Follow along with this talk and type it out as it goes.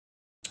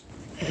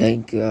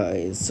Hey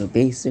guys, so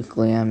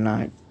basically I'm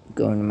not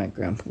going to my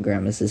grandpa and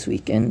grandma's this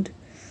weekend.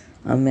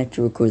 I meant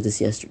to record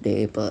this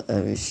yesterday, but I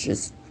was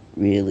just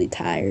really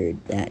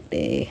tired that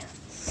day.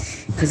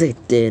 Because I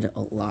did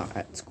a lot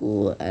at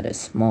school at a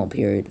small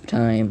period of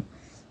time,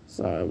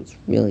 so I was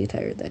really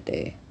tired that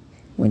day.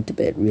 Went to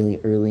bed really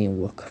early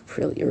and woke up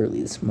really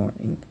early this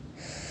morning.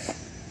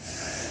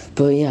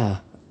 But yeah,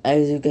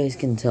 as you guys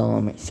can tell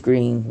on my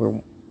screen,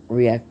 we're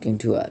reacting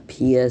to a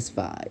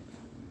PS5.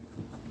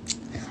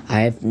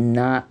 I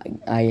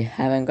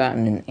haven't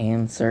gotten an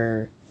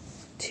answer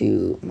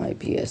to my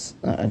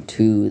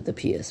to the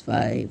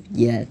PS5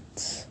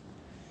 yet.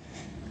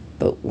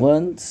 But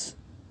once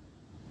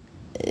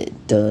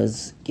it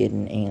does get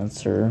an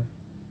answer,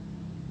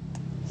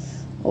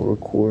 I'll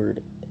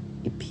record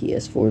a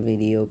PS4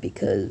 video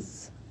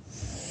because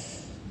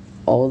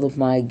all of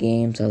my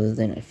games, other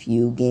than a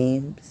few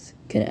games,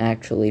 can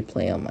actually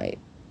play on my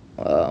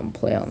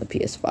the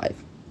PS5.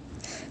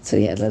 So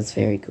yeah, that's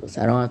very cool.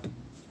 So I don't have to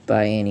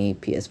buy any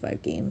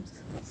PS5 games.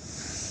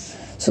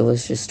 So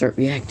let's just start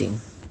reacting.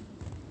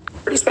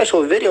 Pretty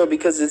special video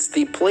because it's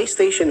the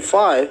PlayStation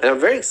 5, and I'm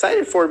very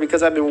excited for it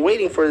because I've been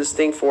waiting for this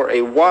thing for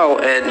a while,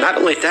 and not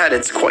only that,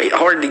 it's quite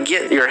hard to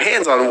get your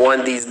hands on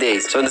one these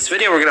days. So in this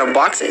video, we're gonna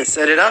unbox it,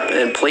 set it up,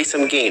 and play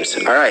some games.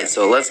 Alright,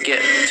 so let's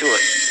get to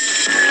it.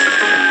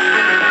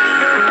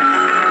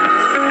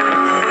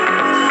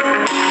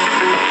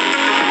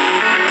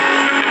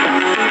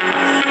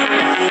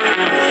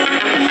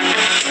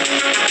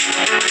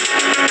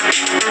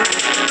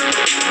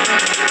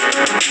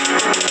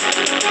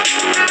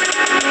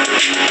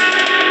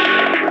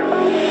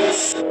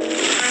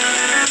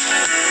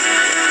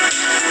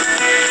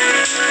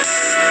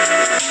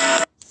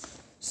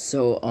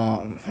 So,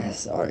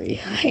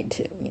 sorry, I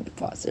didn't mean to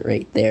pause it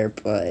right there,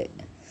 but,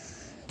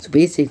 so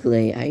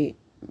basically,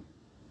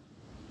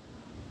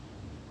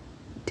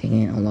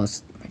 dang it, I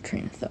lost my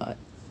train of thought.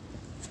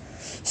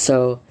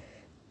 So,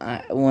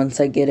 once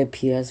I get a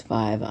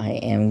PS5, I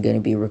am going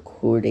to be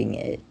recording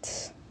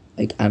it.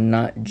 Like, I'm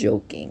not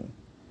joking.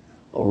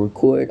 I'll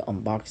record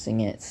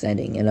unboxing it,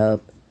 setting it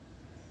up,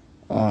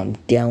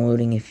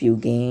 downloading a few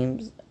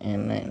games,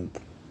 and then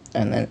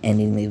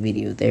ending the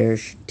video there.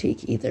 Should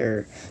take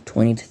either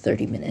 20 to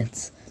 30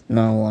 minutes.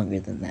 No longer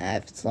than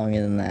that. If it's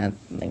longer than that,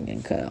 then I'm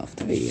going to cut off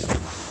the video.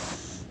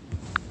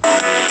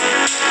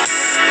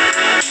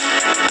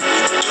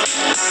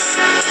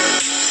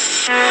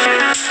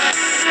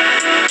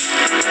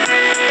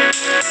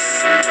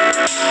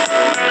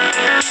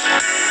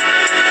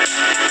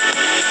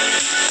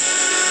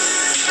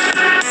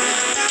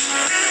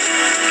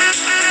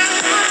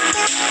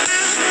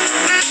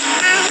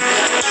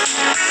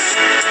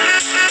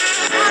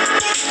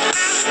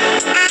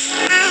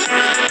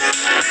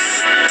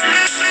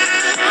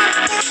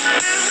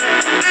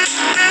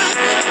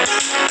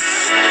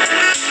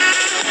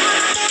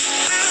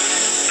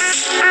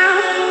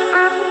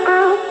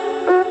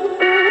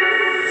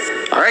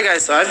 Alright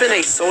guys, so I've been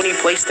a Sony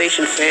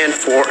PlayStation fan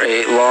for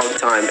a long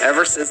time,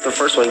 ever since the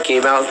first one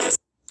came out.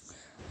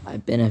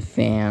 I've been a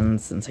fan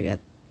since the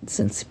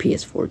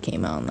PS4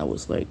 came out, and that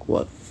was like,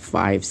 what,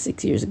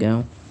 5-6 years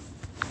ago?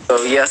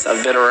 So yes,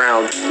 I've been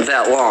around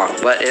that long,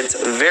 but it's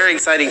very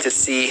exciting to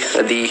see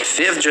the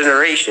 5th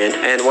generation.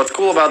 And what's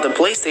cool about the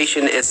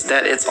PlayStation is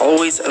that it's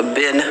always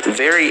been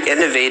very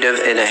innovative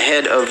and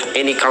ahead of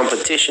any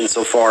competition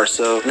so far.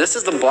 So this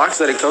is the box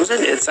that it comes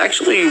in. It's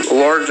actually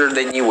larger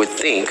than you would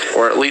think,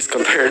 or at least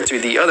compared to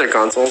the other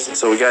consoles.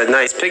 So we got a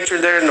nice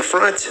picture there in the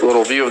front, a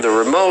little view of the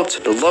remote.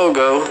 The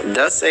logo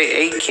does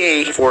say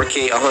 8K,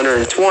 4K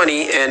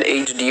 120, and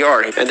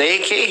HDR. And the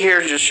 8K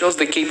here just shows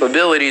the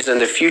capabilities and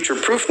the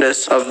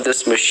future-proofness of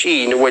this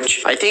machine,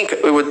 which I think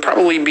it would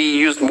probably be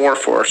used more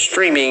for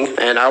streaming,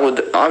 and I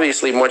would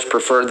obviously much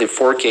prefer the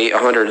 4K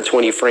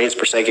 120 frames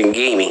per second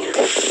gaming.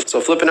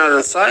 So flipping out on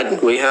the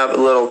side, we have a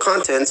little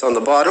contents on the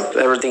bottom,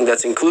 everything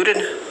that's included.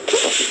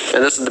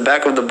 And this is the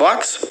back of the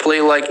box.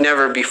 Play like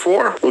never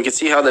before. We can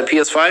see how the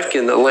PS5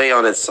 can lay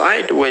on its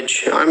side,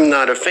 which I'm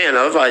not a fan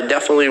of. I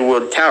definitely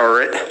would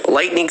tower it.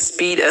 Lightning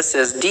speed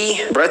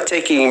SSD,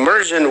 breathtaking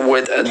immersion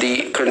with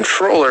the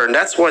controller, and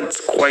that's what's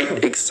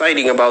quite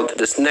exciting about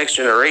this next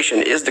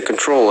generation is the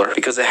controller,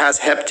 because it has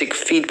haptic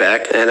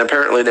feedback, and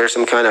apparently there's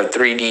some kind of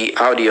 3D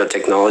audio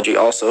technology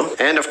also.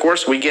 And of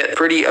course, we get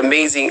pretty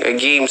amazing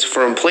games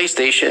from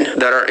PlayStation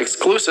that are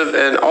exclusive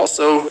and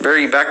also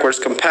very backwards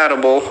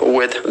compatible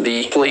with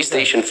the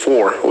PlayStation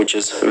 4, which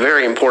is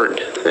very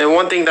important. And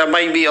one thing that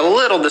might be a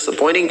little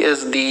disappointing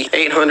is the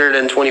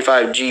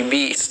 825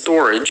 GB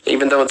storage.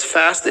 Even though it's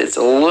fast, it's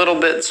a little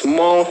bit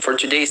small for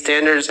today's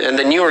standards, and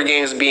the newer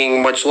games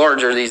being much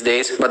larger these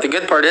days. But the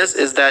good part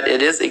is that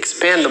it is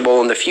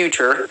expandable in the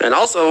future. And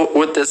also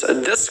with this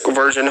disc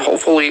version,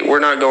 hopefully we're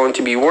not going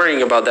to be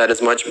worrying about that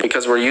as much,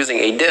 because we're using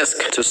a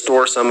disc to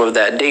store some of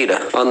that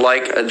data,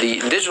 unlike the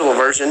digital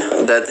version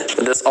that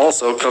this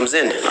also comes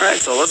in. All right,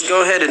 so let's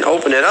go ahead and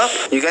open it up.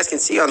 You guys can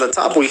see on the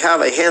top we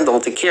have a handle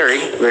to carry.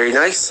 Very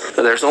nice.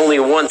 And there's only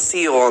one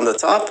seal on the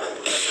top.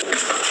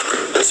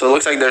 So it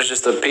looks like there's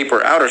just a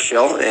paper outer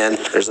shell and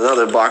there's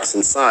another box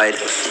inside.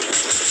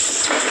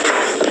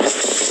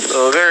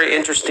 So very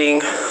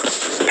interesting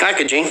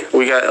packaging.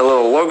 We got a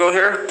little logo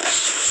here,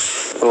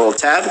 a little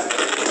tab.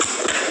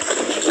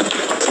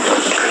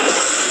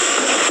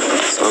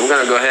 So I'm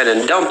gonna go ahead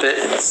and dump it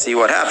and see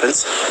what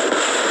happens.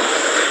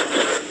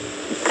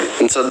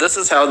 And so this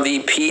is how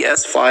the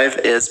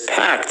PS5 is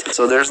packed.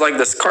 So there's like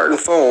this carton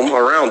foam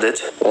around it.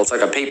 Well, it's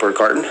like a paper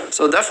carton.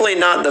 So definitely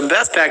not the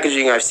best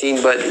packaging I've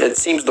seen, but it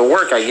seems to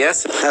work, I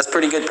guess. It has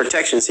pretty good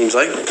protection, seems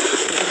like.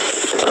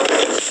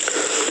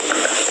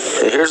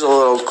 And here's a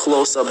little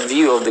close-up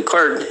view of the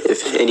carton,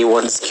 if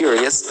anyone's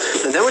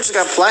curious. And then we just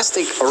got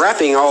plastic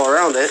wrapping all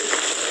around it,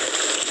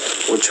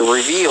 which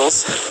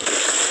reveals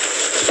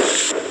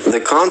the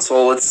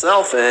console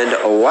itself. And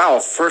oh wow,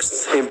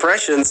 first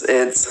impressions,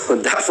 it's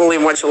definitely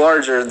much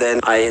larger than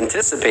I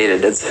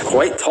anticipated. It's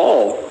quite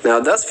tall. Now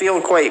it does feel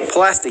quite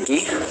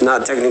plasticky.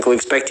 Not technically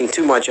expecting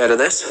too much out of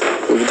this.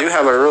 We do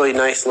have a really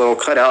nice little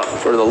cutout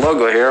for the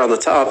logo here on the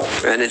top,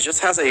 and it just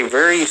has a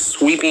very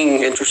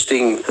sweeping,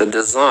 interesting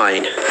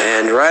design.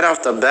 And right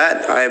off the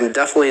bat, I am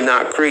definitely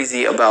not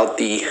crazy about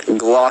the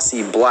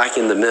glossy black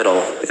in the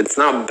middle. It's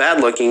not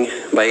bad looking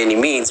by any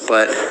means,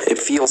 but it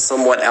feels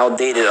somewhat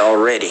outdated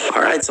already.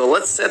 All right, so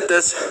let's set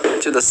this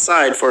to the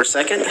side for a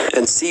second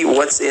and see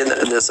what's in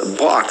this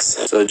box.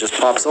 So it just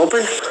pops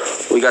open.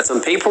 We got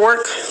some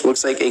paperwork,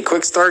 looks like a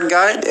quick start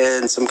guide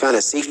and some kind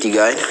of safety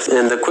guide.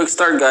 And the quick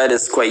start guide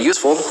is quite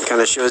useful.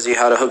 Kind of shows you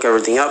how to hook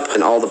everything up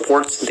and all the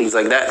ports and things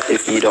like that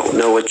if you don't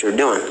know what you're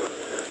doing.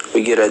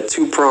 We get a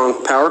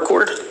 2-prong power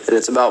cord, and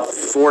it's about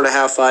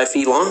 4.5–5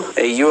 feet long.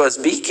 A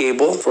USB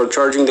cable for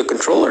charging the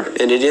controller,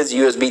 and it is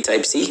USB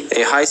Type-C.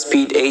 A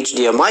high-speed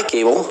HDMI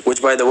cable,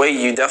 which by the way,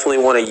 you definitely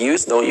want to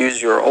use. Don't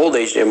use your old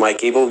HDMI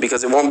cable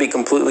because it won't be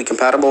completely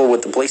compatible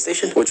with the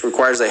PlayStation, which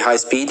requires a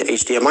high-speed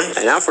HDMI.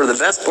 And now for the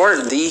best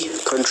part, the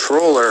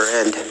controller.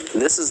 And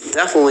this is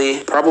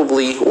definitely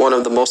probably one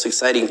of the most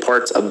exciting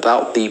parts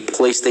about the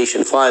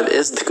PlayStation 5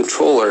 is the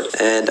controller.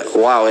 And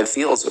wow, it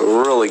feels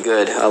really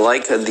good. I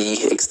like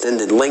the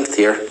extended length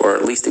here, or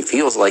at least it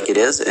feels like it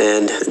is,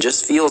 and it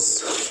just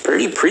feels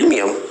pretty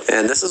premium.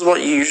 And this is what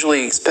you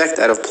usually expect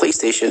out of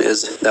PlayStation,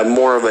 is that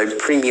more of a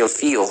premium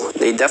feel.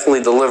 They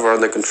definitely deliver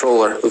on the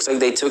controller. Looks like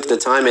they took the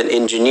time and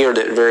engineered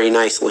it very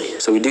nicely.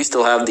 So we do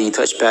still have the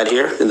touchpad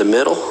here in the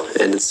middle,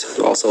 and it's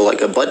also like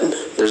a button.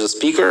 There's a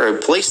speaker, a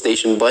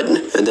PlayStation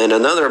button, and then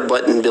another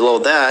button below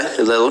that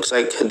looks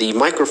like the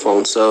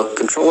microphone. So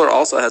controller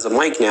also has a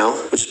mic now,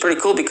 which is pretty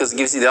cool because it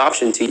gives you the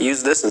option to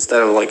use this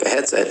instead of like a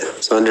headset.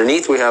 So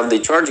underneath we have the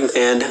charging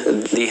and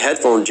the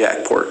headphone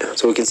jack port.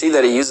 So we can see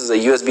that it uses a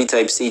USB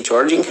Type-C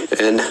charging,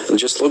 and it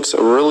just looks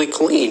really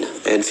clean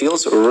and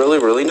feels really,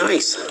 really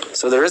nice.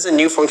 So there is a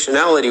new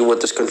functionality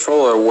with this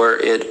controller where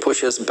it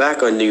pushes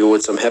back on you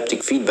with some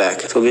haptic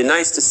feedback. So it'll be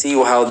nice to see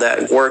how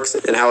that works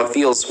and how it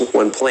feels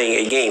when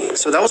playing a game.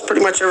 So that was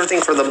pretty much everything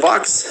for the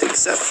box,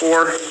 except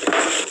for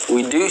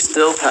we do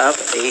still have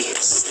a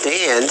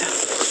stand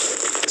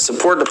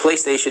support the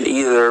PlayStation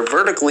either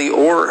vertically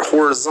or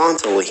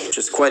horizontally, which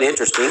is quite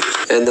interesting.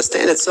 And the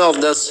stand itself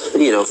does,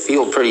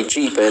 feel pretty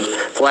cheap and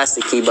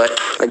plasticky, but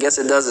I guess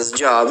it does its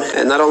job.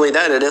 And not only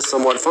that, it is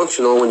somewhat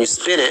functional. When you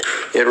spin it,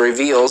 it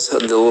reveals the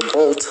little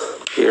bolt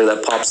here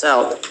that pops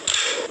out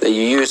that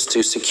you use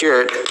to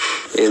secure it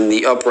in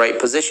the upright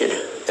position.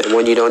 And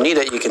when you don't need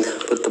it, you can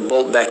put the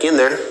bolt back in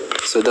there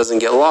so it doesn't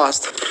get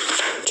lost.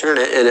 Turn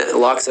it and it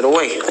locks it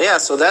away. Yeah,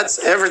 so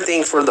that's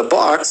everything for the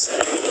box.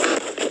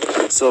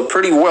 So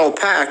pretty well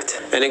packed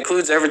and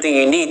includes everything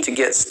you need to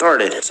get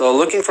started. So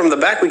looking from the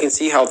back, we can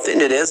see how thin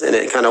it is, and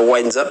it kind of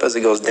widens up as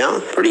it goes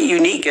down. Pretty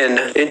unique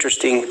and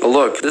interesting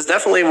look. This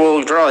definitely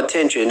will draw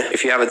attention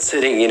if you have it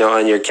sitting,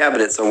 on your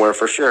cabinet somewhere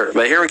for sure.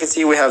 But here we can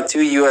see we have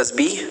 2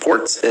 USB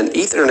ports, an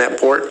Ethernet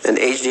port, an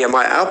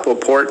HDMI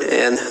output port,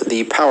 and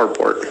the power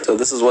port. So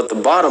this is what the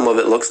bottom of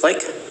it looks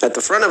like. At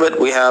the front of it,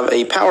 we have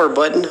a power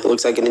button. It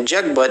looks like an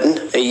eject button,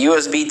 a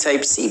USB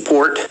Type-C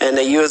port, and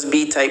a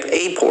USB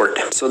Type-A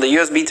port. So the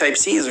USB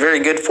Type-C is very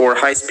good for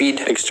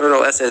high-speed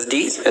external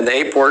SSDs, and the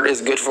A port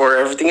is good for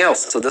everything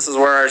else. So this is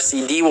where our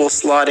CD will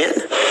slot in.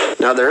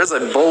 Now there is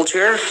a bulge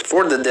here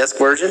for the disc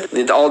version.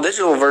 The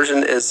all-digital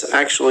version is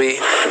actually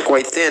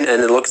quite thin,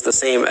 and it looks the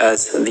same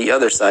as the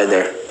other side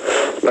there.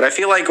 But I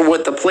feel like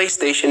with the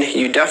PlayStation,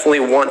 you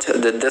definitely want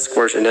the disc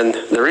version. And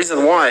the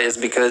reason why is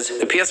because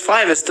the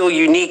PS5 is still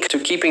unique to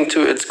keeping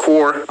to its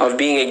core of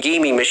being a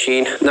gaming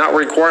machine, not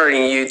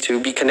requiring you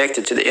to be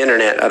connected to the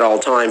internet at all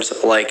times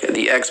like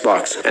the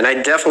Xbox. And I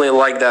definitely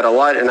like that a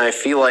lot. And I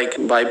feel like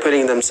by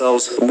putting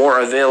themselves more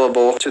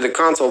available to the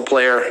console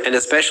player, and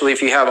especially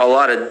if you have a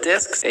lot of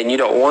discs and you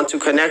don't want to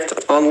connect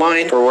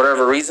online for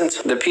whatever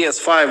reasons, the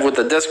PS5 with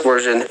the disc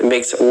version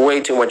makes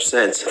way too much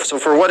sense. So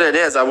for what it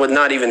is, I would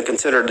not even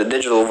consider the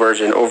digital digital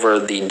version over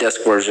the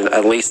disc version,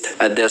 at least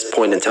at this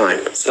point in time.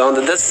 So on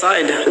this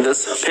side,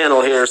 this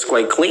panel here is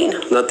quite clean,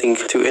 nothing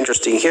too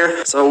interesting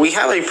here. So we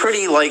have a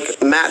pretty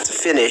like matte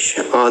finish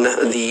on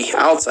the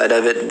outside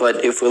of it,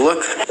 but if we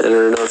look, I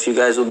don't know if you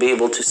guys will be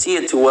able to see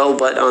it too well,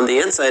 but on the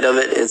inside of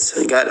it,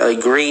 it's got a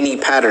grainy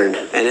pattern,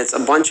 and it's a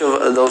bunch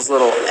of those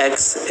little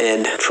X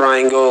and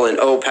triangle and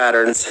O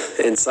patterns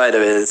inside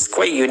of it. It's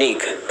quite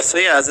unique. So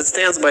yeah, as it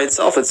stands by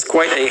itself, it's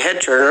quite a head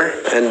turner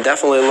and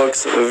definitely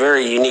looks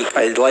very unique.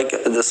 I like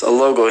this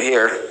logo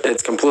here.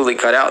 It's completely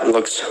cut out and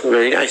looks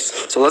very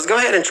nice. So let's go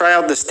ahead and try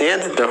out the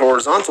stand the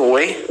horizontal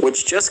way,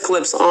 which just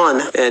clips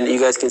on, and you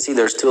guys can see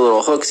there's two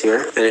little hooks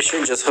here, and it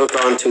should just hook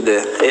onto the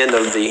end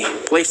of the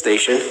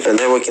PlayStation, and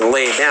then we can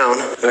lay it down.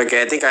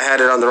 Okay, I think I had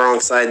it on the wrong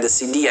side. The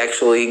CD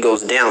actually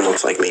goes down,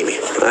 looks like, maybe.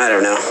 I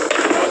don't know.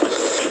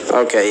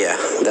 Okay, yeah,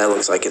 that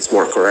looks like it's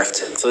more correct.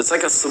 So it's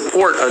like a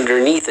support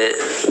underneath it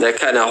that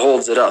kind of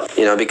holds it up,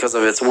 you know, because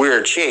of its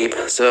weird shape.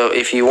 So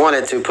if you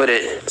wanted to put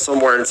it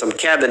somewhere in some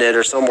cabinet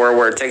or somewhere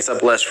where it takes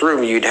up less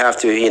room, you'd have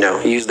to, you know,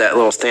 use that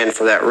little stand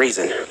for that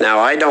reason. Now,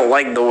 I don't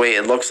like the way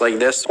it looks like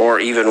this or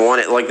even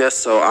want it like this,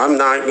 so I'm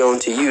not going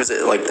to use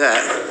it like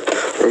that.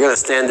 We're going to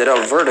stand it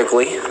up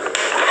vertically.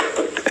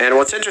 And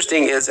what's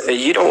interesting is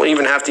you don't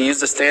even have to use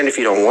the stand if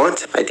you don't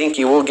want. I think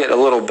you will get a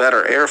little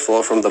better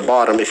airflow from the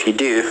bottom if you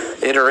do.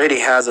 It already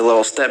has a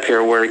little step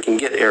here where it can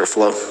get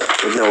airflow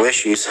with no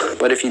issues.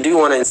 But if you do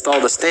want to install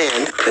the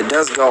stand, it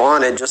does go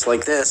on it just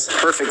like this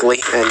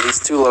perfectly. And these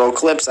two little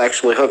clips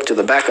actually hook to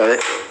the back of it,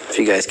 if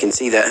you guys can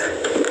see that.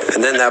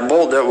 And then that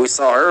bolt that we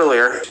saw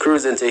earlier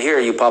screws into here.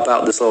 You pop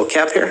out this little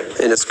cap here,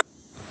 and it's...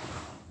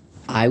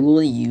 I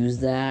will use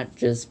that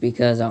just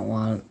because I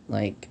want,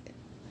 like,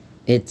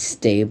 it's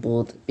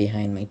stabled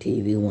behind my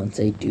TV once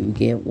I do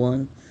get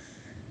one.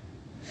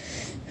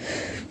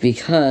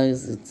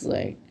 Because it's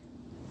like,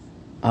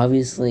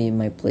 obviously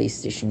my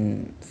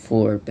PlayStation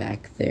 4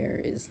 back there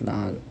is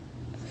not,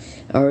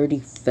 I already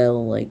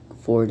fell like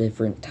 4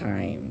 different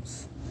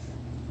times.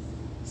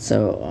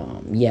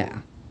 So,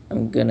 yeah,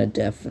 I'm gonna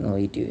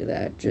definitely do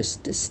that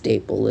just to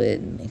staple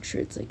it and make sure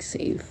it's like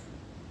safe.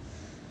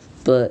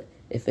 But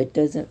if it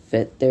doesn't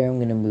fit there, I'm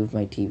going to move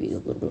my TV a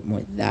little bit more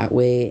that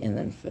way and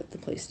then fit the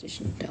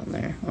PlayStation down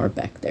there or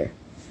back there.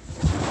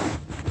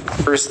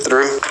 Through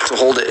to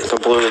hold it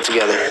completely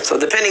together. So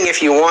depending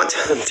if you want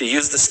to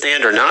use the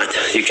stand or not,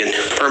 you can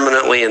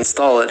permanently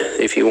install it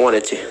if you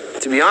wanted to.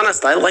 To be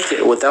honest, I like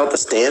it without the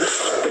stand.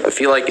 I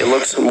feel like it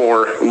looks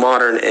more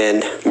modern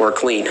and more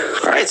clean.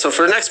 Alright, so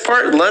for the next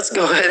part, let's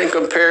go ahead and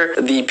compare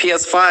the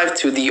PS5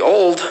 to the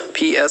old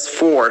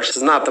PS4. This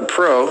is not the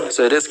Pro,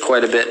 so it is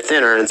quite a bit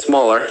thinner and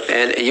smaller.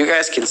 And you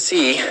guys can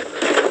see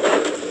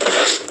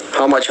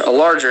how much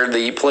larger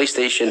the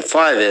PlayStation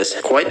 5 is.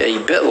 Quite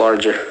a bit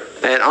larger.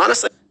 And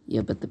honestly...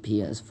 Yeah, but the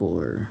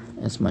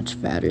PS4 is much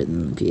fatter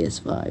than the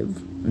PS5.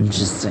 I'm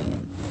just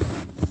saying.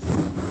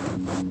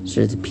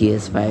 Sure, the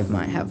PS5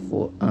 might have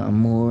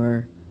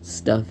more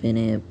stuff in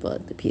it,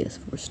 but the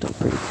PS4 is still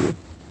pretty cool.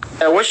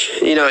 I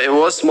wish, you know, it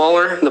was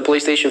smaller, the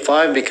PlayStation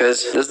 5,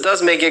 because this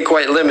does make it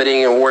quite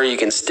limiting in where you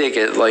can stick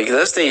it. Like,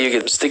 this thing you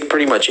can stick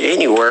pretty much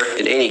anywhere,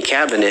 in any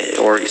cabinet,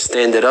 or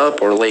stand it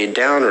up, or lay it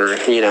down, or,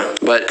 you know.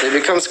 But it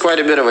becomes quite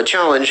a bit of a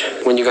challenge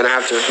when you're going to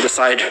have to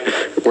decide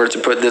where to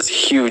put this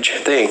huge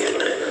thing.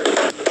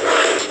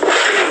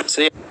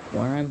 So, yeah.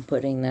 Where I'm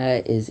putting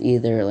that is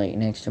either, like,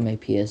 next to my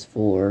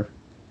PS4,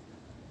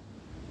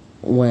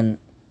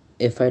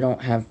 if I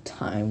don't have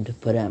time to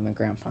put it at my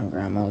grandpa and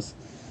grandma's,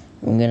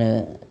 I'm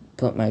gonna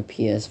put my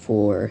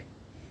PS4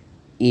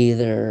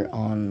 either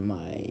on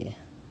my,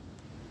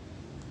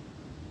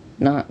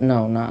 not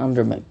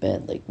under my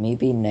bed, like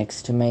maybe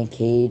next to my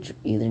cage,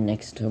 either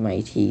next to my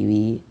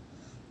TV,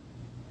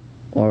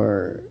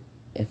 or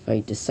if I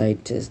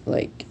decide to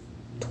like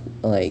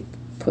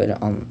put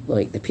it on,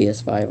 like the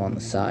PS5 on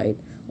the side,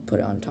 I'll put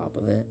it on top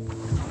of it.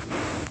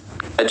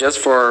 Just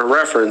for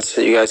reference,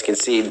 you guys can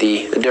see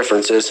the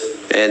differences,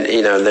 and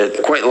you know,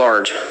 they're quite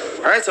large.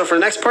 Alright, so for the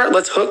next part,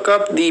 let's hook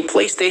up the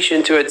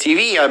PlayStation to a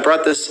TV. I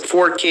brought this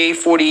 4K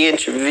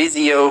 40-inch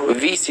Vizio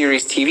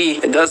V-Series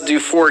TV. It does do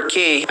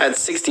 4K at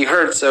 60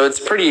 Hz, so it's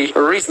pretty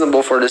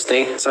reasonable for this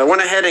thing. So I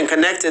went ahead and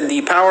connected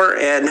the power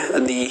and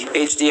the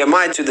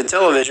HDMI to the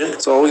television.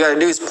 So all we gotta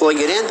do is plug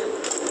it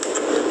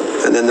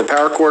in, and then the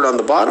power cord on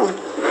the bottom.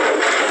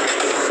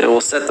 And we'll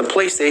set the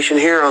PlayStation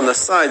here on the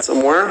side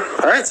somewhere.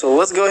 Alright, so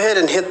let's go ahead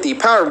and hit the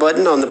power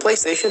button on the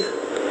PlayStation.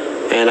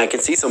 And I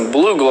can see some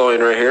blue glowing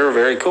right here,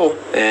 very cool.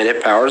 And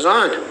it powers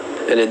on.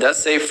 And it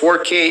does say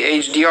 4K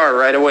HDR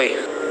right away.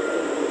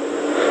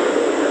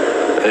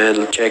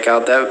 And check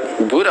out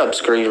that boot up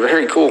screen,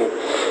 very cool.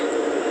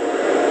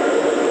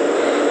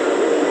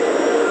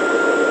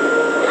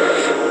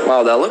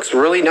 Wow, that looks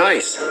really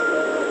nice.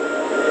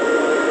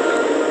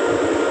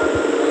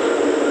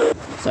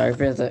 Sorry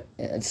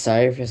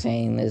for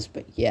saying this,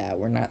 but yeah,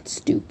 we're not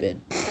stupid.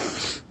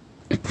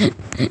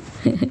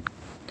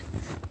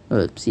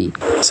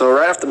 Oopsie. So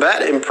right off the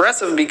bat,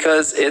 impressive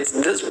because it's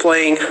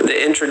displaying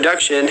the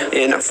introduction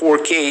in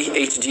 4K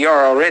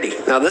HDR already.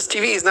 Now this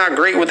TV is not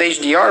great with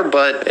HDR,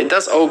 but it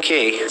does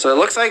okay. So it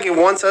looks like it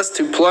wants us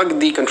to plug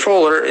the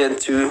controller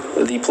into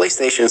the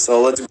PlayStation.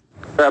 So let's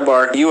grab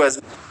our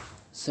USB.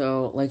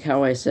 So like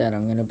how I said,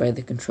 I'm gonna buy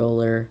the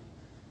controller,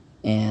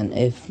 and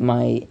if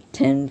my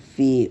 10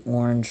 feet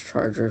orange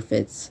charger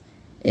fits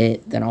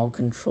it, then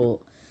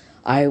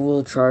I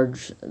will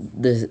charge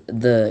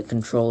the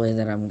controller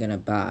that I'm gonna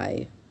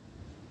buy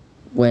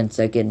once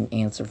I get an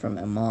answer from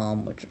my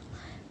mom, which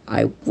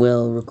I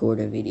will record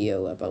a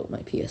video about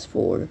my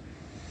PS4,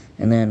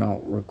 and then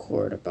I'll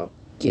record about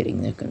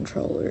getting the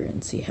controller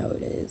and see how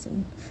it is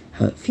and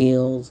how it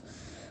feels.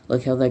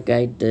 Like how that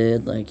guy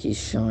did, like he's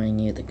showing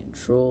you the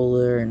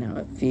controller and how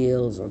it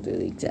feels. I'll do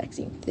the exact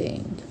same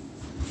thing.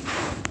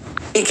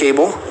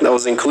 Cable that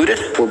was included.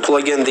 We'll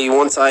plug in the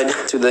one side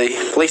to the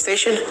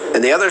PlayStation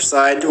and the other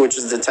side, which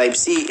is the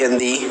Type-C, in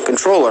the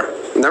controller.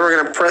 And then we're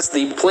going to press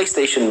the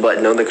PlayStation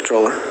button on the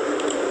controller.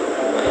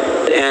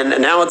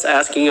 And now it's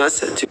asking us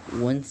to...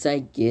 Once I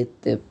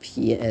get the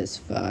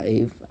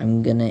PS5,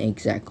 I'm going to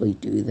exactly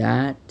do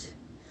that.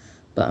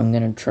 But I'm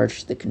going to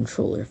charge the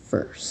controller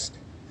first.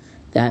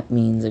 That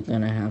means I'm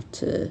going to have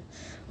to...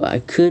 Well, I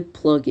could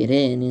plug it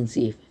in and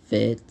see if it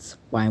fits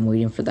while I'm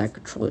waiting for that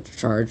controller to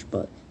charge,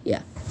 but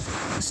yeah.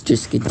 Let's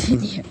just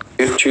continue.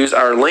 Choose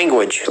our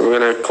language. So we're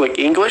going to click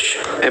English.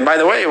 And by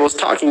the way, it was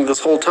talking this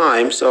whole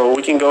time, so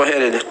we can go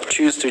ahead and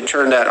choose to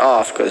turn that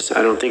off because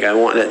I don't think I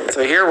want it.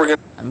 So here we're going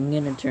to... I'm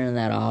going to turn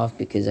that off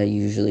because I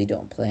usually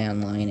don't play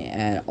online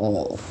at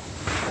all.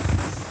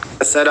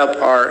 Set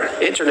up our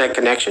internet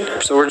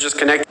connection. So we're just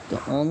connecting.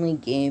 The only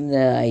game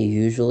that I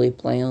usually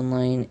play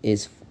online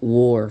is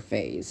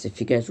Warface. If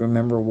you guys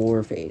remember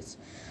Warface.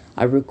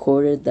 I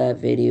recorded that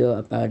video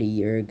about a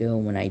year ago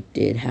when I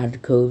did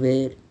have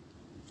COVID.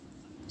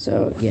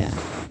 So, yeah.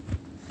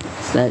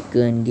 It's that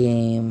gun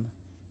game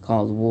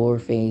called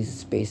Warface.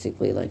 It's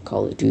basically like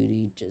Call of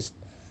Duty, just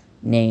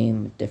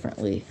named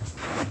differently.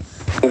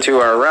 To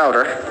our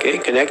router. Okay,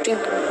 connecting.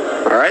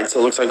 Alright, so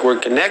it looks like we're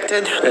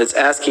connected. It's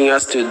asking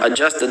us to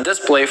adjust the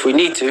display if we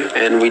need to,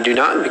 and we do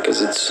not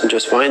because it's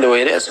just fine the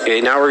way it is. Okay,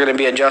 now we're going to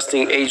be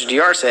adjusting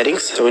HDR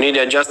settings. So we need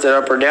to adjust it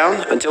up or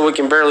down until we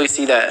can barely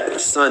see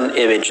that sun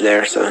image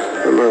there. So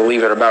I'm going to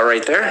leave it about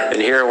right there.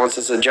 And here, once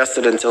it's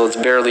adjusted until it's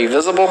barely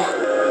visible,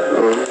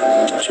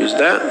 choose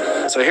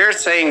that. So here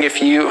it's saying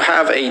if you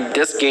have a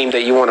disc game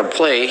that you want to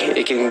play,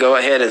 it can go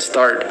ahead and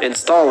start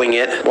installing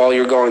it while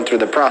you're going through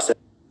the process.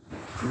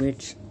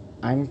 Which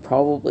I'm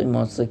probably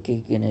most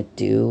likely gonna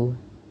do.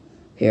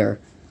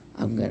 Here,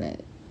 I'm gonna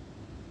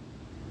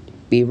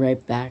be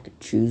right back,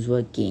 choose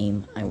what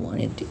game I want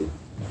to do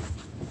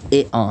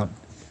it on.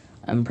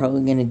 I'm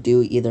probably gonna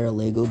do either a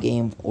Lego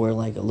game or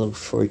like a little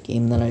short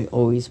game that I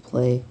always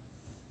play,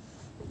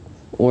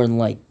 or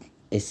like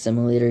a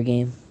simulator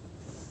game.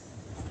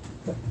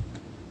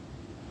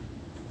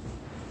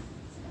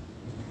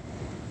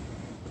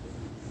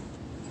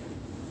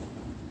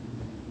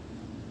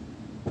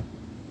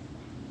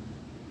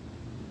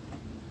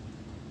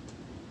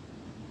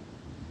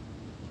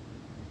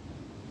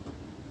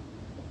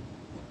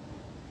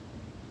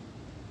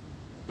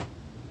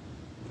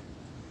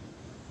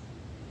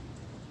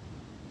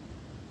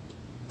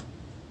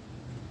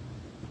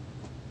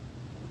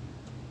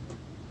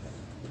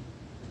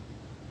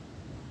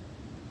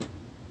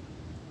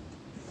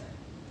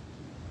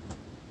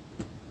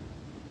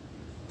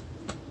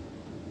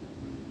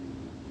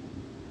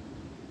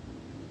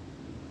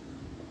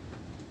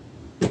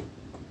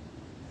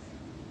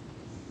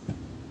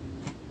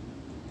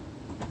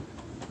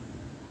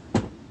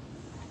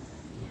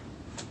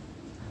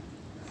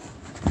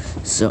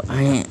 So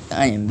I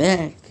am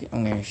back.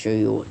 I'm going to show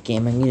you what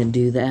game I'm going to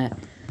do that.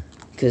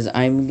 Because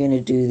I'm going to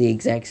do the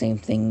exact same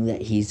thing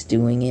that he's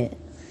doing it.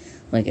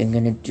 Like I'm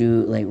going to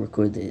do, like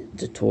record the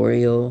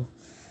tutorial.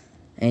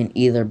 And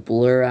either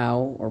blur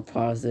out or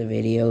pause the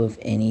video if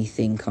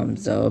anything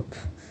comes up.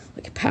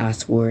 Like a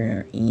password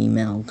or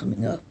email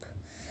coming up.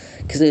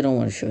 Because I don't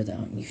want to show that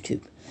on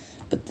YouTube.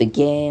 But the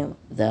game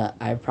that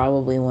I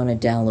probably want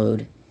to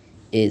download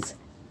is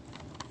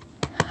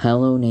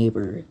Hello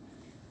Neighbor.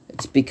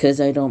 It's because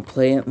I don't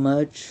play it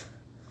much,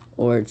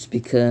 or it's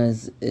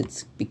because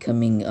it's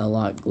becoming a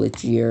lot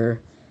glitchier,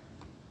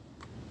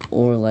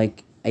 or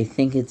like I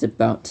think it's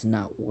about to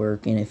not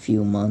work in a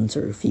few months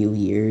or a few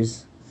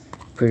years,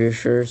 pretty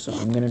sure. So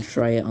I'm gonna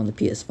try it on the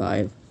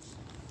PS5.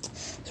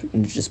 So we're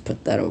gonna just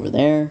put that over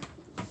there.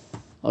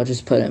 I'll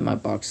just put it in my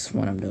box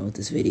when I'm done with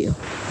this video.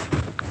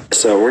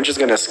 So we're just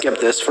going to skip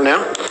this for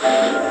now.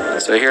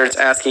 So here it's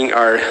asking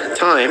our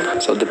time.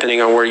 So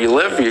depending on where you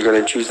live, you're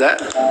going to choose that.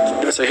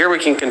 So here we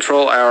can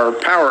control our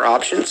power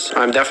options.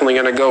 I'm definitely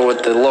going to go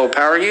with the low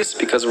power use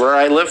because where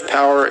I live,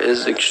 power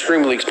is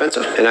extremely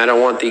expensive. And I don't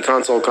want the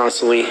console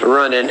constantly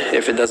running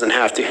if it doesn't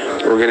have to.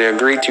 We're going to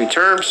agree to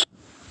terms.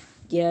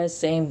 Yeah,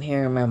 same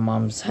here. My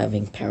mom's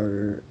having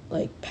power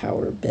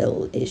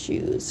bill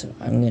issues. So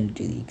I'm going to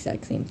do the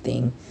exact same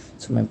thing.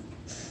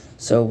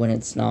 So when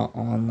it's not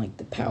on, like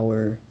the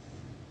power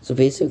So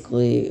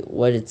basically,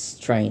 what it's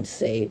trying to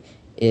say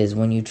is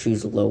when you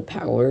choose low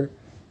power,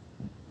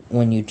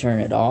 when you turn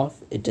it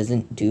off, it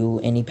doesn't do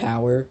any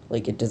power.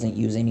 Like, it doesn't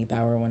use any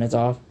power when it's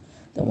off.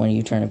 Then when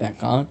you turn it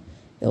back on,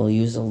 it'll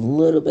use a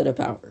little bit of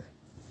power.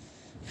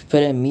 If you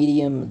put it in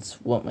medium, it's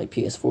what my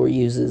PS4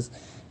 uses.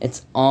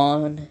 It's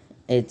on.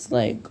 It's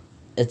like,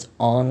 it's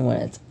on when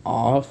it's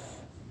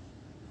off.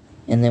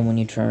 And then when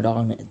you turn it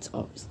on, it's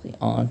obviously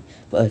on.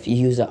 But if you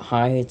use it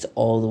high, it's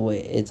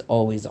always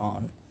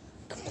on.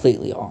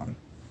 Completely on.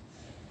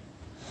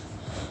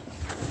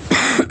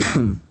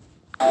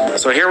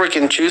 So here we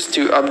can choose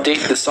to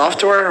update the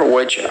software,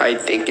 which I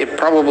think it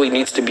probably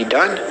needs to be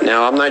done.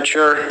 Now, I'm not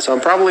sure, so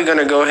I'm probably going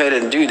to go ahead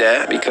and do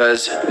that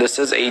because this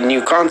is a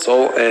new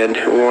console and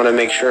we want to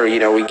make sure,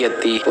 we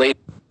get the latest.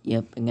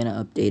 Yep, I'm going to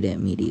update it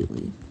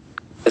immediately.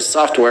 The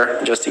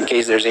software, just in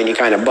case there's any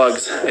kind of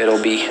bugs,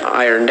 it'll be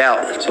ironed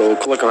out. So we'll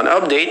click on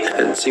update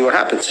and see what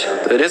happens.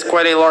 It is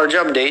quite a large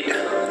update,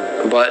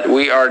 but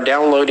we are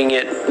downloading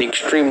it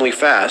extremely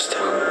fast,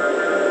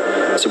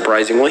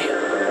 surprisingly.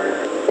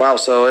 Wow,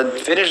 so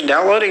it finished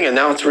downloading and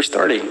now it's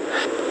restarting.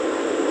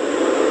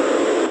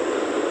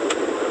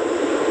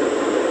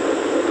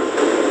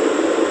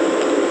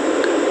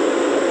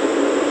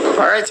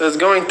 Alright, so it's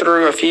going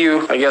through a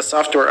few,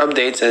 software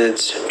updates and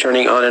it's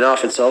turning on and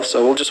off itself.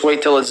 So we'll just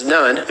wait till it's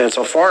done. And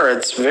so far,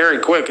 it's very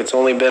quick. It's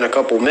only been a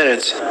couple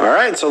minutes.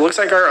 Alright, so it looks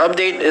like our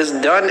update is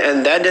done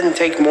and that didn't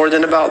take more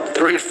than about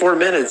 3 or 4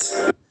 minutes.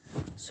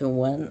 So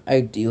when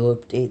I do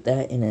update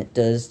that, and it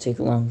does take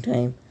a long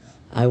time,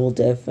 I will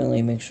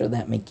definitely make sure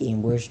that my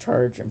Game Boy is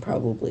charged and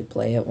probably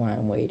play it while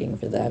I'm waiting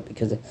for that,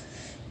 because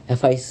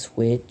if I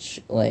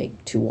switch,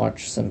 to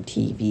watch some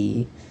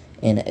TV,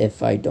 and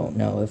if I don't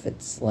know if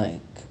it's,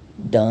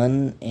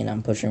 done, and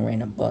I'm pushing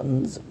random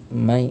buttons,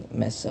 might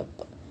mess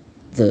up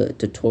the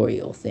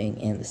tutorial thing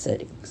and the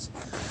settings.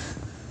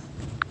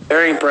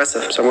 Very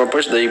impressive. So I'm going to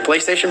push the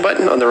PlayStation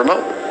button on the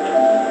remote.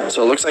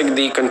 So it looks like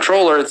the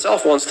controller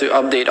itself wants to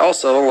update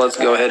also. Let's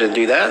go ahead and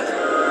do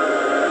that.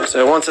 So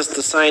it wants us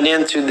to sign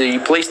in to the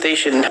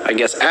PlayStation,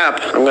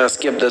 app. I'm going to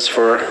skip this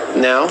for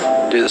now,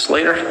 do this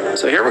later.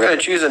 So here we're going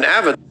to choose an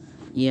avatar.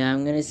 Yeah,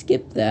 I'm going to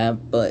skip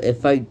that, but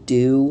if I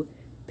do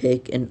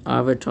pick an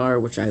avatar,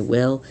 which I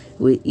will, it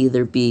would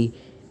either be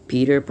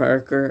Peter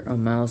Parker or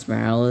Miles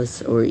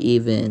Morales, or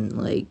even,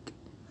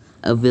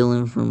 a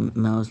villain from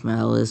Miles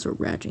Morales or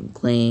Ratchet and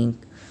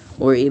Clank,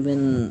 or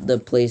even the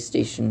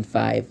PlayStation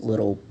 5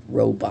 little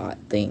robot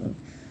thing.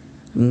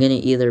 I'm going to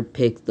either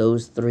pick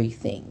those 3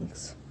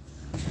 things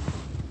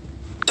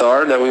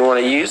That we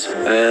want to use,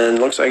 and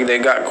looks like they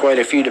got quite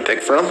a few to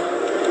pick from.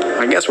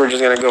 I guess we're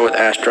just going to go with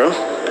Astro.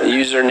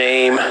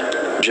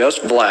 Username,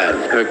 just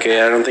Vlad.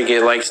 Okay, I don't think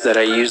it likes that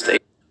I used a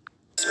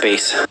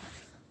space.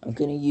 I'm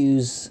going to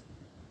use,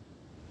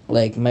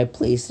 my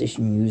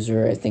PlayStation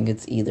user. I think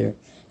it's either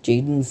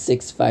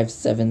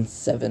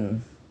Jaden6577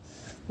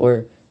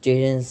 or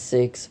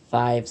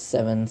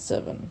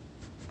Jaden6577.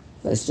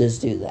 Let's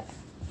just do that.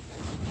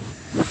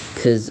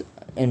 Because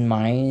in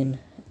mine,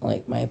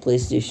 my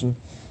PlayStation,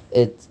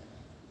 it's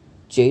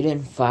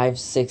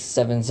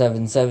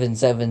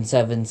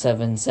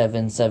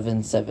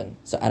Jaden5677777777.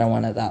 So I don't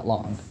want it that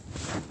long.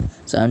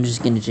 So I'm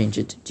just going to change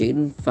it to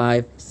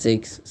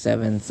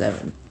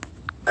Jaden5677.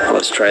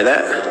 Let's try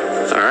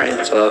that.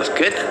 Alright, so that's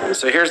good.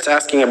 So here it's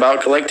asking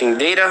about collecting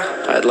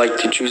data. I'd like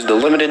to choose the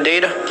limited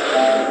data.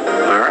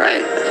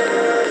 Alright.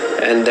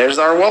 And there's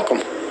our welcome.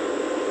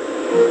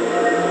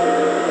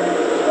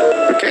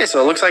 Okay,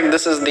 so it looks like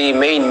this is the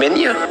main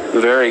menu.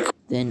 Very cool.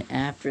 Then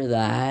after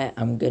that,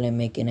 I'm going to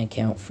make an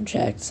account for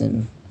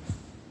Jackson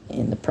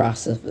in the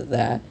process of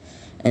that.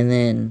 And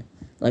then,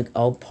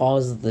 I'll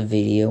pause the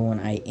video when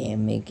I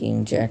am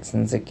making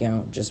Jackson's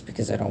account just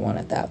because I don't want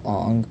it that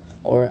long.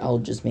 Or I'll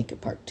just make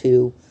it part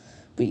 2.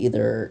 But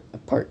either a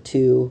part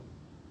 2,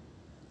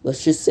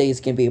 let's just say it's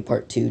going to be a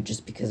part 2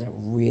 just because I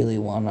really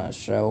want to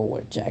show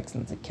what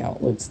Jackson's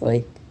account looks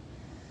like.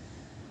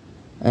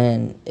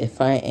 And if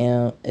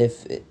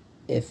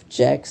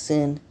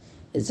Jackson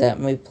is at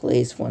my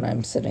place when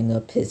I'm setting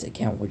up his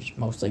account, which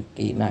most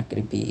likely not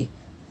going to be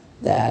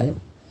that,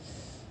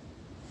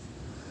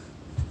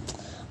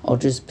 I'll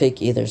just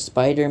pick either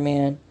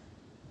Spider-Man.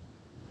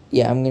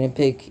 Yeah, I'm going to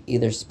pick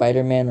either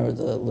Spider-Man or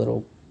the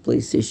little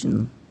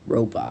PlayStation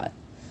robot.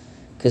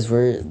 Because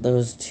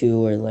those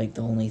two are,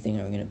 the only thing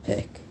I'm going to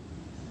pick.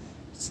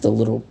 It's the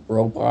little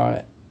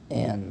robot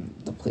and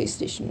the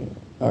PlayStation,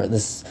 or the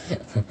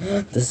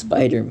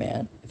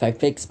Spider-Man. If I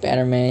pick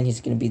Spider-Man, he's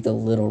going to be the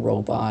little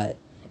robot.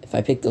 If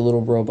I pick the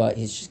little robot,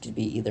 he's just going to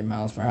be either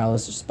Miles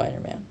Morales or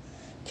Spider-Man.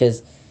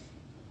 Because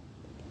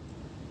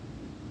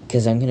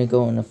I'm going to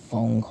go on a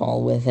phone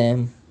call with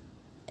him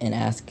and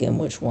ask him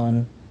which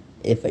one,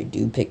 if I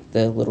do pick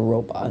the little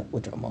robot,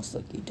 which I'll most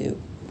likely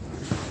do.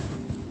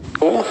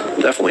 Cool.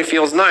 Definitely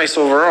feels nice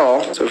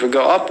overall. So if we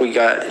go up, we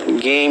got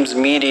games,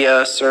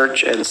 media,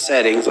 search, and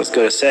settings. Let's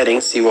go to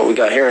settings, see what we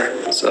got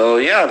here. So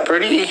yeah,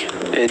 pretty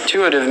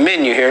intuitive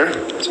menu here.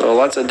 So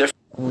lots of different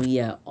Well,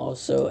 yeah,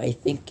 also, I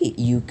think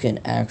you can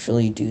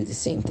actually do the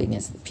same thing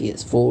as the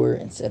PS4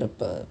 and set up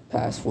a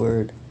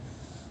password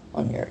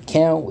on your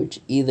account,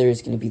 which either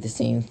is going to be the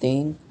same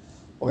thing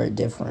or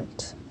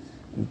different.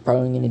 I'm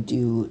probably going to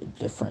do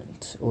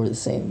different or the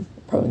same.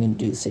 Probably going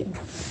to do the same.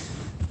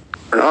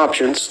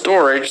 Option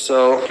storage.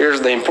 So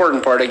here's the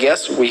important part, I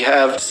guess. We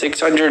have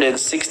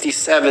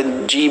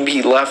 667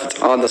 GB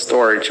left on the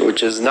storage,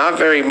 which is not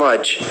very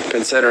much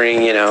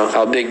considering, you know,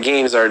 how big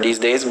games are these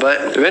days.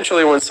 But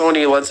eventually when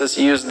Sony lets us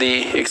use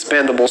the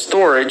expandable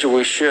storage,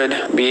 we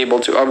should be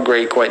able to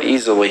upgrade quite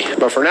easily.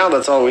 But for now,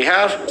 that's all we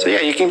have. So yeah,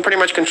 you can pretty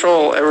much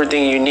control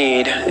everything you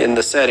need in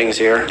the settings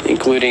here,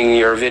 including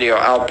your video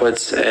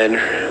outputs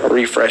and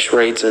refresh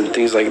rates and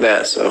things like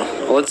that. So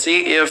let's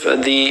see if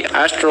the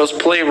Astro's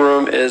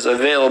Playroom is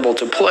available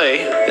to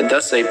play. It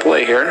does say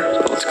play here,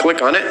 so let's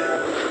click on it.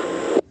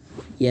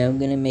 Yeah, I'm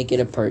gonna make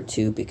it a part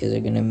 2 because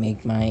I'm gonna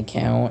make my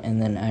account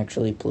and then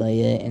actually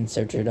play it and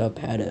search it up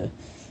how to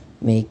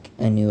make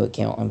a new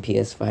account on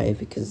PS5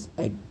 because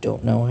I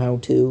don't know how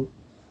to.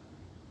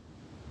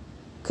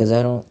 Because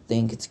I don't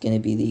think it's gonna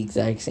be the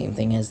exact same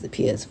thing as the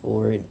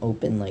PS4 and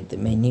open like the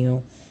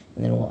menu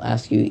and then we'll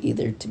ask you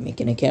either to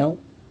make an account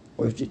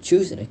or to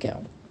choose an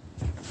account.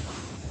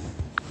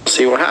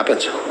 See what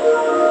happens.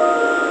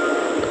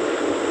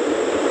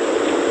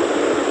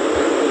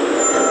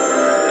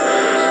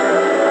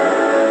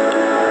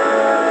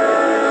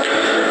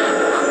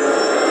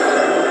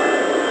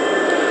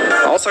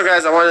 Also,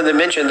 guys, I wanted to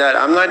mention that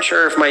I'm not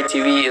sure if my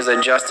TV is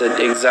adjusted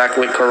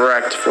exactly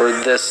correct for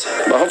this,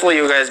 but hopefully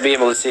you guys be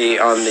able to see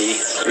on the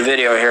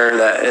video here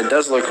that it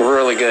does look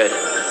really good.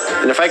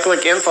 And if I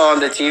click info on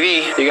the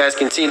TV, you guys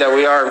can see that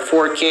we are in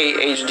 4K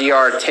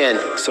HDR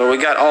 10. So we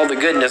got all the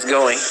goodness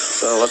going.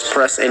 So let's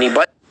press any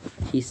button.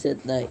 He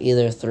said that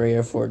either 3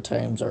 or 4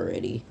 times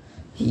already.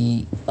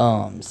 He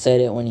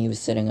said it when he was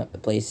setting up the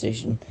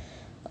PlayStation.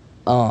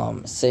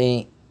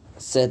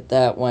 Said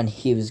that when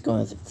he was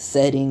going through the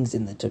settings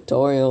in the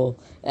tutorial,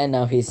 and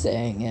now he's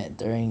saying it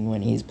during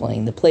when he's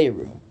playing the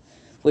Playroom,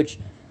 which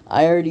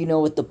I already know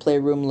what the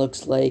Playroom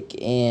looks like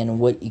and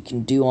what you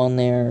can do on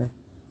there.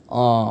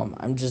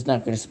 I'm just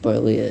not gonna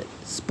spoil it.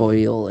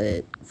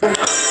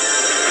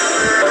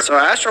 So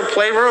Astro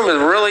Playroom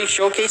really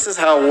showcases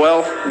how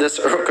well this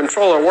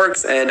controller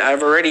works, and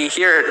I've already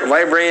hear it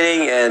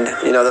vibrating, and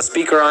you know the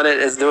speaker on it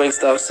is doing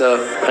stuff.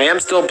 So I am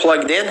still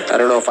plugged in. I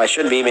don't know if I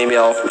should be. Maybe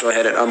I'll go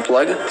ahead and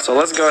unplug. So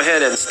let's go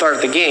ahead and start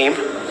the game.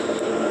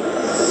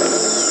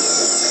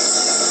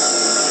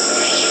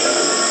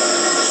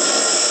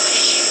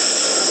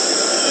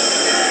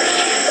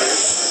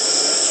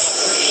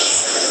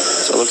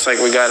 So it looks like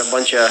we got a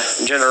bunch of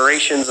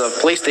generations of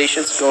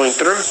PlayStations going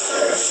through.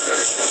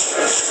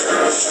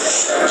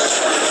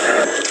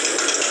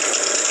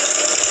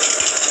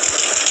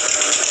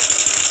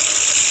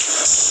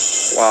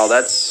 Wow,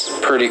 that's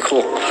pretty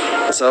cool.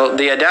 So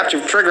the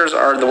adaptive triggers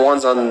are the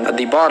ones on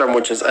the bottom,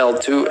 which is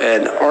L2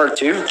 and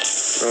R2.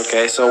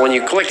 Okay, so when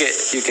you click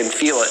it, you can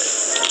feel it.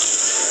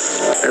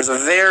 There's a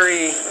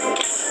very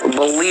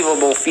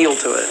believable feel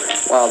to it.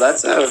 Wow,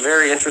 that's a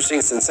very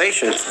interesting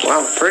sensation.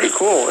 Wow, pretty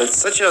cool. It's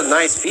such a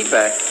nice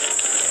feedback.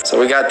 So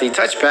we got the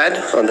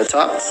touchpad on the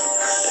top,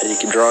 and you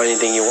can draw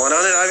anything you want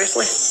on it,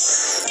 obviously.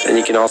 And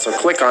you can also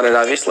click on it,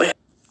 obviously.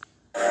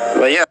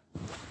 But yeah.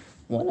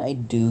 When I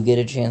do get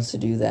a chance to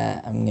do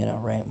that, I'm gonna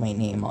write my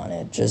name on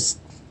it just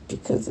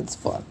because it's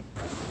fun.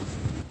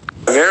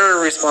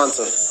 Very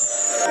responsive.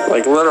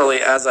 Like literally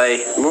as I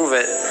move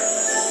it.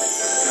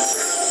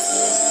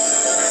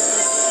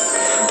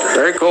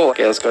 Very cool.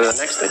 Okay, let's go to the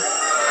next thing.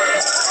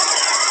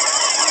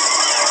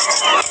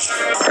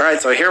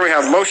 Alright, so here we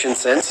have motion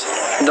sense.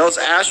 Those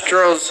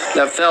Astros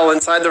that fell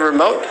inside the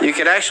remote, you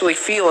can actually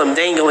feel them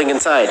dangling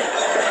inside.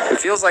 It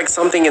feels like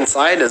something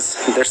inside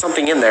there's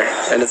something in there,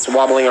 and it's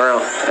wobbling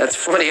around. That's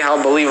funny how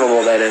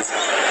believable that is.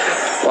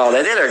 Wow,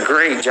 they did a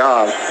great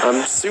job.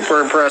 I'm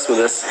super impressed with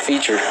this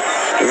feature.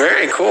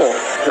 Very cool.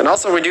 And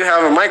also we do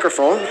have a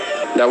microphone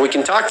that we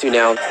can talk to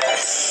now.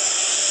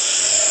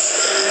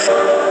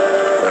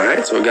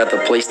 Alright, so we got the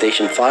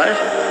PlayStation 5.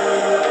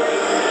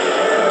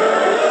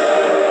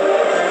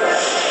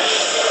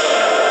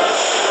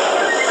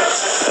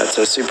 That's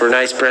a super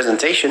nice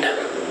presentation.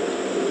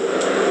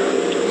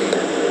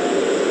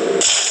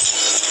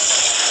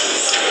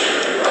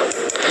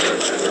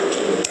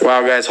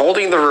 Wow, guys,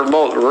 holding the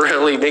remote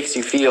really makes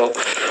you feel,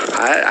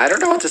 I don't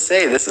know what to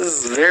say. This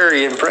is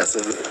very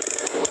impressive.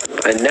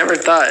 I never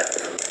thought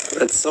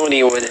that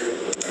Sony would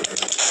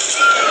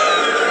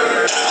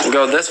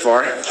go this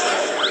far.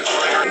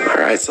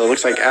 Alright, so it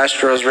looks like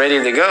Astro's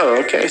ready to go.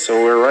 Okay,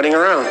 so we're running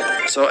around.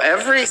 So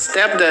every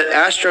step that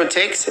Astro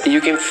takes, you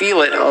can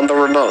feel it on the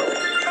remote.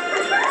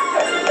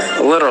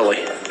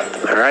 Literally.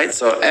 Alright,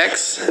 so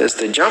X is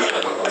to jump.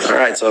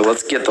 Alright, so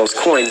let's get those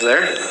coins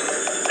there.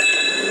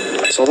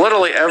 So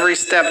literally every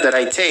step that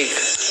I take,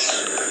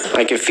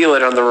 I can feel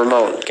it on the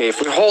remote. Okay,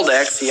 if we hold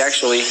X, he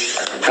actually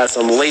has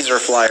some laser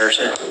flyers.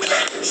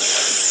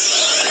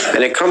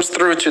 And it comes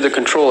through to the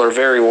controller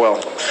very well.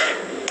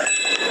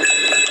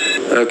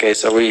 Okay,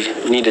 so we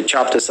need to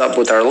chop this up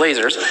with our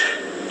lasers.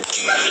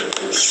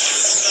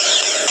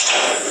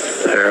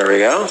 There we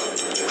go.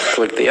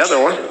 Click the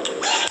other one.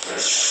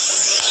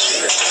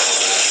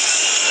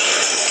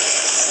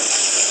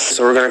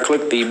 So we're gonna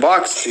click the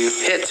box to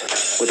hit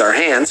with our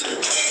hands.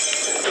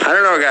 I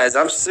don't know, guys,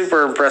 I'm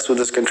super impressed with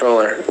this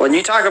controller. When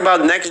you talk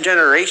about next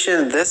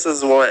generation, this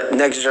is what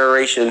next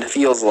generation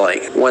feels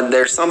like. When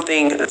there's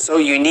something so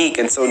unique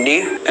and so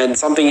new, and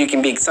something you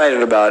can be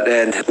excited about.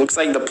 And it looks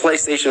like the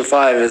PlayStation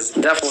 5 is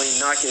definitely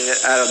knocking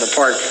it out of the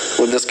park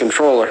with this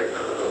controller.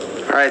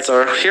 Alright,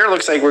 so here it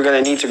looks like we're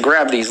going to need to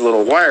grab these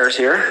little wires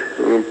here.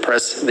 We'll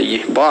press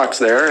the box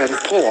there and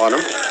pull on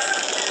them.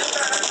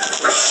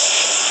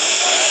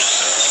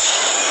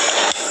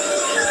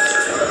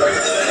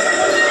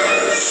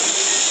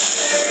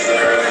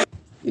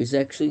 There's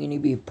actually going to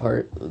be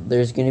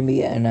there's going to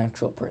be an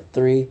actual part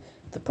 3.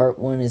 The part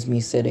 1 is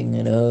me setting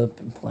it up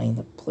and playing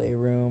the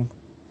playroom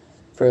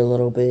for a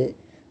little bit.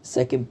 The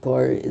second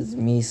part is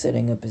me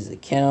setting up his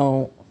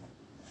account,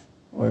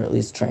 or at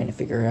least trying to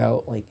figure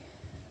out, like,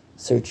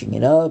 searching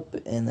it up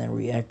and then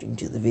reacting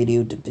to the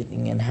video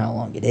depending on how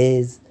long it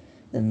is.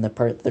 Then the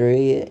part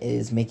 3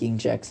 is making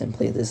Jackson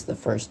play this the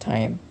first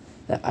time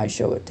that I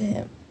show it to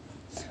him.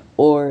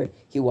 Or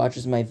he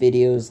watches my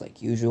videos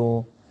like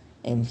usual,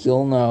 and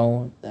he'll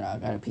know that I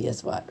got a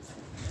PS5.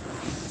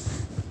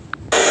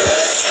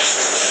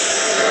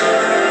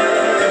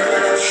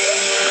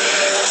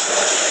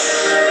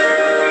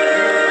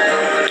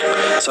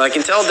 So I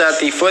can tell that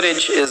the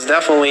footage is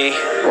definitely,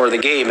 or the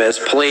game is,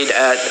 played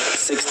at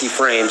 60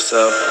 frames,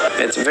 so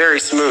it's very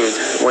smooth.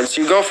 Once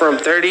you go from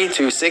 30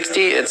 to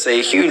 60, it's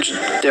a huge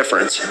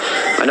difference.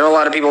 I know a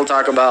lot of people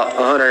talk about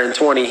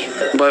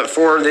 120, but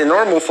for the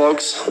normal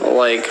folks,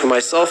 like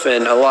myself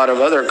and a lot of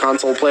other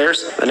console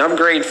players, an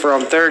upgrade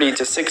from 30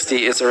 to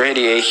 60 is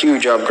already a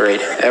huge upgrade.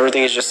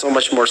 Everything is just so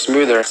much more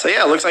smoother. So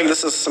yeah, it looks like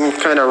this is some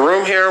kind of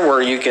room here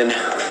where you can,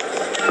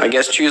 I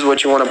guess, choose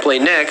what you want to play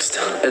next.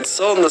 It's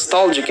so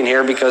nostalgic in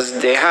here because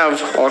they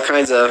have all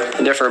kinds of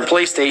different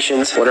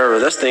PlayStations, whatever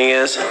this thing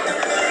is.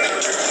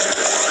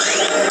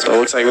 So it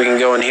looks like we can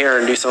go in here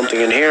and do something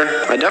in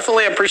here. I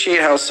definitely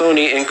appreciate how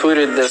Sony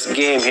included this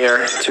game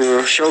here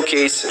to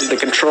showcase the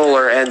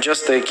controller and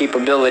just the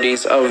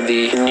capabilities of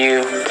the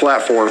new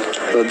platform.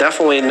 So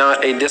definitely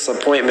not a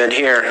disappointment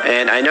here.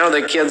 And I know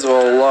the kids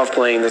will love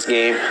playing this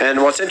game.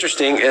 And what's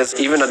interesting is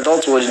even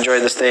adults would enjoy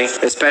this thing,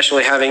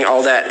 especially having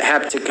all that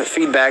haptic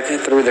feedback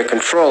through the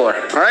controller.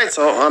 Alright,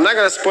 so I'm not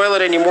going to spoil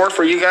it anymore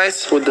for you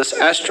guys with this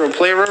Astro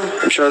Playroom.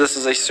 I'm sure this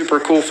is a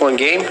super cool, fun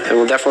game, and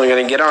we're definitely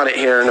going to get on it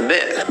here in a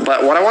bit.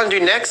 But what I want to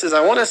do next is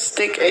I want to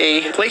stick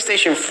a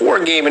PlayStation 4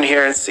 game in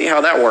here and see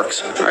how that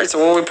works. Alright, so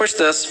when we push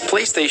this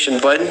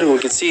PlayStation button, we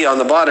can see on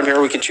the bottom here,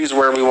 we can choose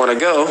where we want to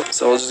go.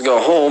 So we'll just go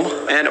home.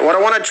 And what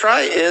I want to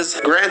try is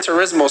Gran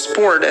Turismo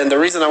Sport, and the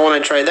reason I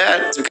want to try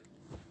that is because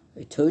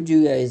I told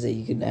you guys that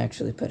you can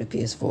actually put a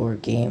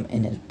PS4 game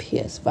in a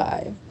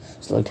PS5.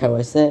 So like how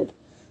I said,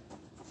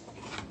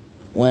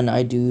 when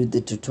I do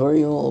the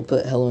tutorial, I'll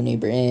put Hello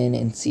Neighbor in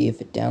and see if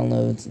it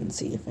downloads and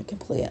see if I can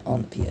play it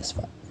on the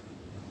PS5.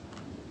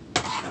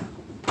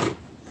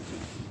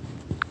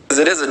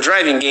 it is a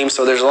driving game,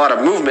 so there's a lot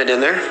of movement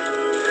in there.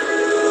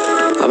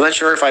 I'm not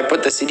sure if I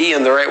put the CD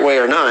in the right way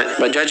or not,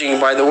 but judging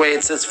by the way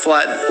it sits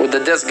flat with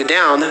the disc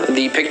down,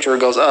 the picture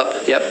goes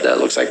up. Yep, that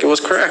looks like it was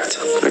correct.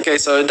 Okay,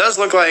 so it does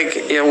look like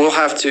we'll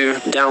have to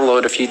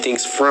download a few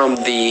things from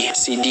the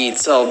CD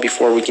itself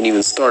before we can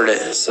even start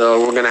it. So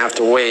we're gonna have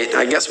to wait.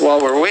 I guess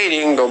while we're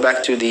waiting, go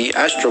back to the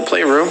Astro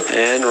Playroom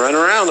and run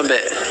around a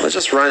bit. Let's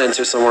just run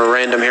into somewhere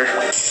random here.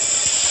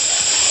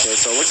 Okay,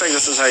 so it looks like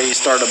this is how you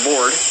start a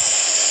board.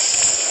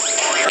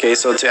 Okay,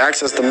 so to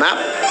access the map,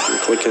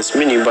 click this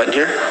menu button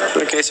here.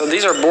 Okay, so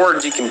these are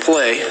boards you can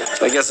play.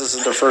 So I guess this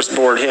is the first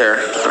board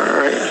here.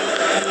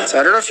 Alright. So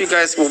I don't know if you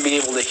guys will be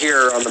able to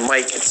hear on the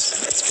mic.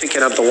 It's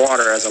picking up the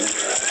water as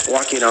I'm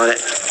walking on it.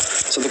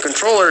 So the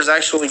controller is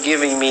actually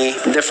giving me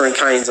different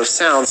kinds of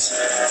sounds.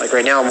 Like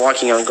right now I'm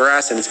walking on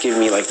grass and it's giving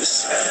me like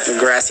this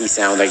grassy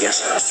sound, I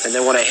guess. And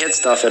then when I hit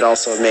stuff, it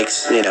also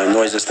makes,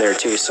 noises there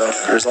too. So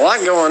there's a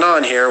lot going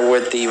on here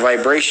with the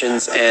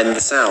vibrations and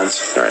the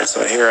sounds. All right,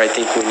 so here I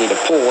think we need a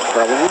pull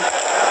probably.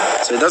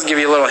 So it does give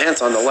you a little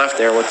hint on the left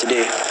there what to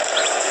do.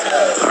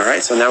 All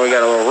right, so now we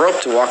got a little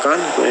rope to walk on.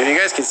 If you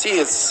guys can see,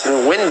 it's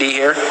windy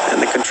here,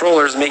 and the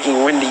controller is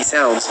making windy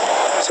sounds.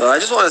 So I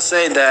just want to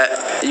say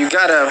that you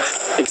gotta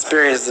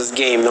experience this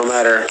game no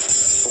matter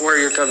where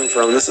you're coming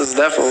from. This is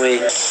definitely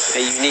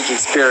a unique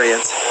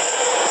experience.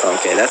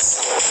 Okay,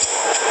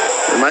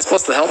 am I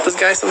supposed to help this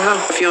guy somehow?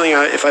 I'm feeling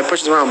if I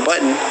push the wrong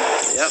button.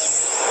 Yep.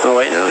 Oh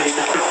wait, no,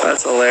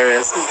 that's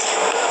hilarious.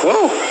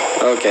 Whoa.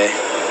 Okay,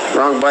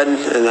 wrong button,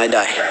 and I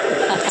die.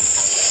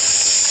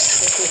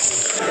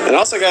 And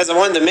also, guys, I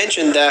wanted to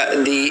mention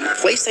that the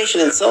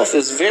PlayStation itself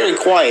is very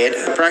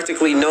quiet,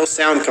 practically no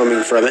sound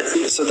coming from it.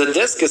 So the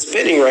disc is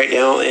spinning right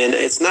now, and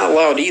it's not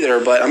loud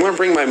either, but I'm going to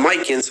bring my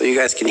mic in so you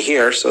guys can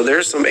hear. So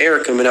there's some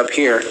air coming up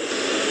here.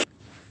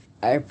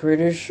 I'm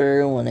pretty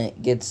sure when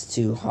it gets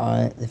too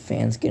hot, the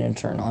fan's going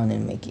to turn on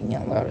and making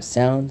a lot of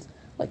sounds.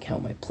 like how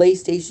my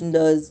PlayStation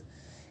does.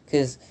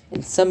 Because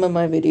in some of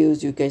my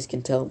videos, you guys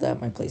can tell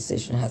that my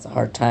PlayStation has a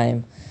hard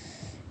time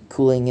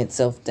cooling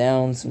itself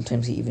down.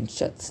 Sometimes it even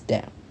shuts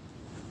down.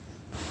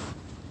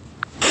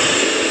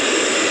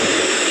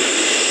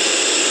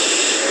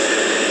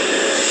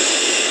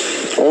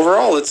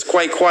 Overall, it's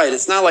quite quiet.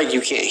 It's not like you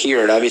can't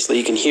hear it. Obviously,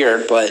 you can hear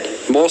it, but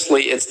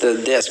mostly it's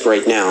the disc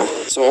right now.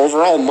 So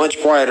overall,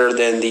 much quieter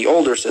than the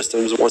older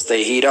systems. Once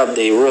they heat up,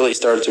 they really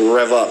start to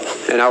rev up.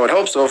 And I would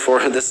hope so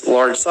for this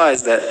large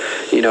size that,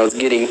 it's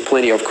getting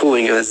plenty of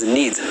cooling as it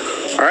needs.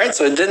 All right,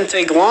 so it didn't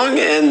take long,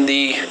 and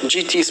the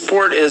GT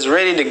Sport is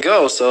ready to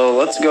go. So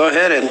let's go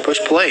ahead and push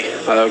play.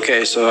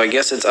 Okay, so I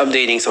guess it's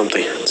updating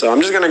something. So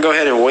I'm just going to go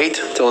ahead and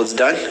wait till it's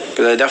done,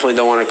 because I definitely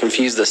don't want to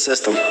confuse the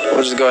system.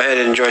 We'll just go ahead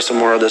and enjoy some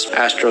more of this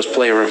Astro's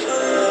Playroom.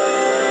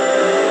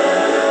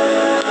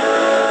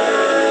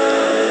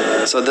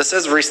 So this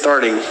is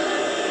restarting.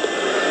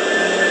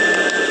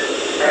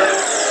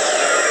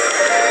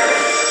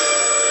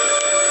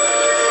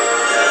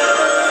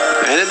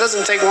 And it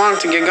doesn't take long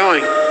to get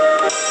going.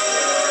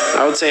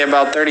 I would say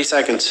about 30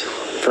 seconds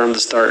from the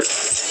start,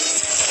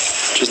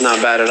 which is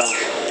not bad at all.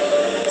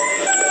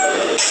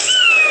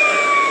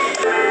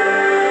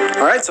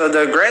 Alright, so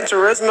the Gran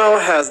Turismo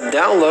has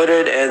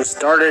downloaded and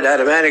started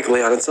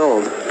automatically on its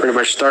own. Pretty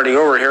much starting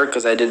over here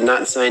because I did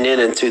not sign in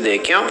into the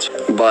account.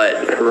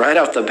 But right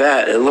off the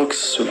bat, it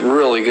looks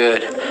really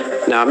good.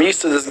 Now, I'm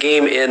used to this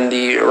game in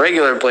the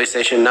regular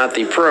PlayStation, not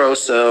the Pro,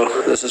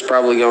 so this is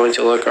probably going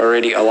to look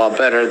already a lot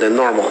better than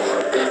normal.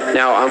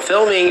 Now, I'm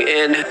filming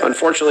in,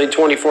 unfortunately,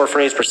 24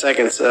 frames per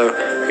second, so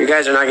you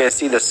guys are not going to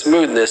see the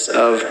smoothness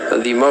of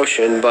the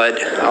motion,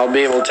 but I'll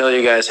be able to tell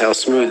you guys how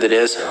smooth it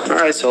is.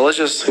 Alright, so let's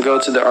just go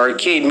to the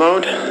arcade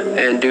mode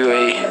and do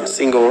a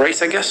single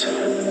race, I guess.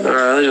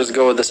 Alright, let's just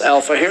go with this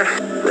alpha here.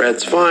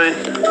 Red's fine.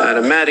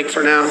 Automatic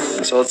for now.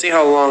 So let's see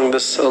how long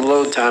this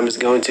load time is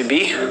going to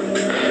be.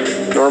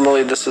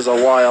 Normally this is a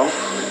while.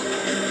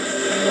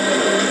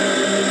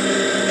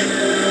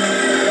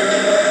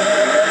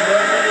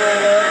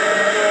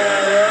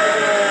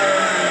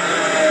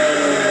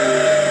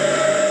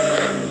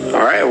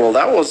 Alright, well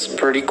that was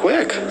pretty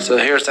quick. So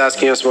here it's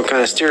asking us what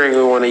kind of steering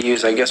we want to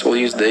use. I guess we'll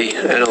use the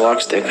analog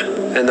stick.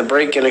 And the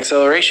brake and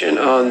acceleration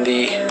on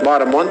the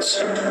bottom ones.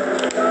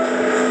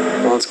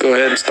 Well, let's go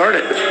ahead and start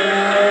it.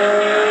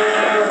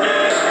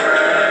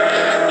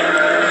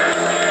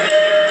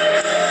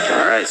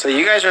 So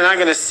you guys are not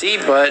going to see,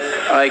 but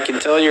I can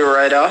tell you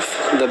right off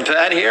the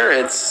bat here,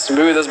 it's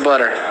smooth as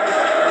butter.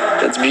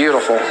 It's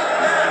beautiful.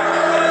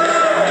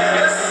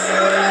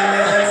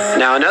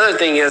 Now another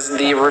thing is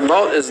the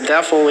remote is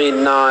definitely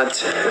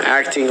not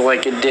acting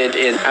like it did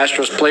in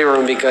Astro's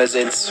Playroom because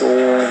it's,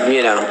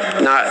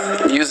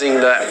 not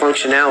using that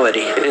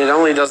functionality. It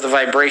only does the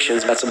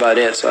vibrations, that's about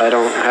it, so I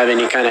don't have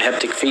any kind of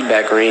haptic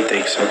feedback or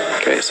anything. So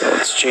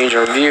let's change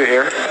our view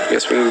here. I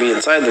guess we can be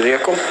inside the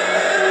vehicle.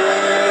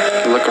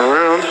 Look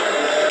around.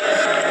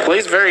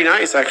 Plays very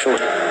nice, actually.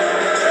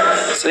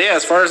 So yeah,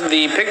 as far as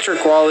the picture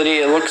quality,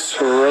 it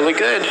looks really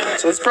good.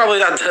 So it's probably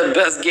not the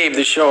best game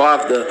to show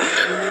off the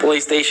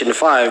PlayStation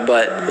 5,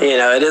 but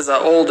it is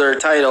an older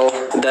title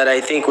that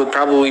I think would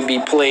probably be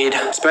played,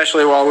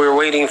 especially while we were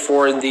waiting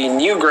for the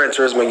new Gran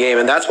Turismo game,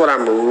 and that's what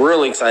I'm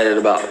really excited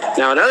about.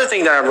 Now, another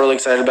thing that I'm really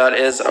excited about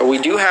is we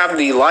do have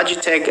the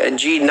Logitech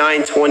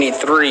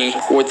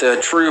G923 with the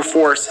True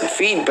Force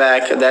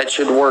feedback that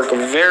should work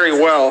very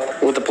well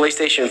with the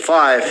PlayStation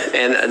 5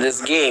 and this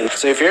game.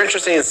 So if you're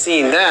interested in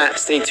seeing that,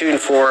 stay tuned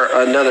for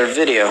another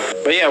video.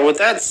 But yeah, with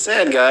that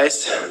said,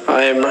 guys,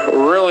 I'm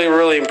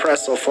really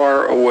impressed so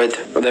far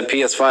with the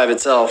PS5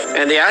 itself.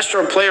 And the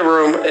Astro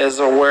Playroom is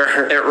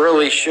where it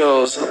really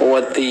shows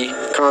what the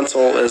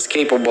console is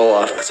capable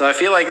of. So I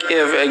feel like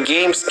if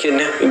games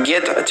can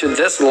get to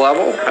this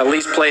level, at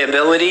least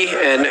playability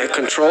and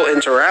control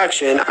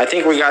interaction, I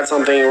think we got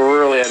something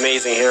really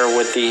amazing here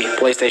with the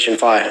PlayStation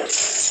 5.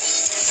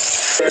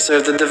 So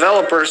if the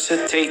developers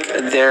take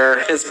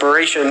their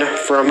inspiration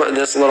from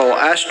this little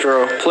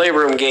Astro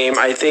Playroom game,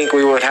 I think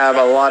we would have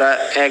a lot of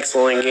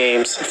excellent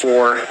games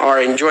for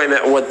our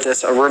enjoyment with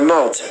this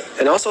remote.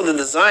 And also the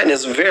design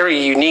is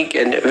very unique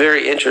and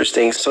very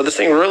interesting. So this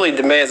thing really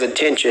demands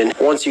attention.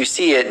 Once you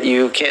see it,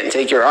 you can't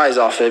take your eyes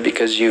off it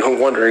because you're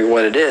wondering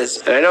what it is.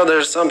 And I know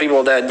there's some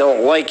people that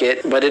don't like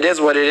it, but it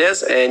is what it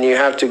is, and you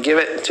have to give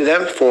it to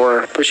them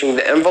for pushing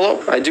the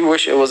envelope. I do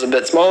wish it was a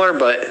bit smaller,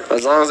 but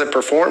as long as it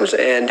performs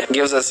and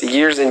gives us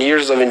years and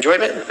years of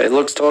enjoyment, it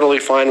looks totally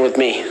fine with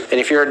me. And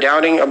if you're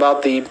doubting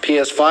about the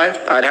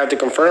PS5, I'd have to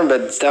confirm,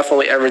 but it's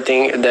definitely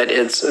everything that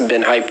it's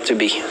been hyped to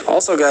be.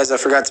 Also, guys, I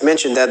forgot to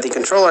mention that the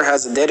controller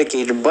has a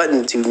dedicated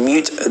button to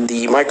mute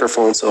the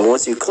microphone. So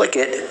once you click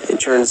it, it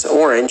turns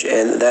orange,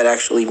 and that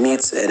actually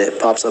mutes, and it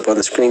pops up on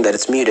the screen that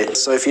it's muted.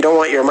 So if you don't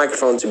want your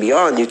microphone to be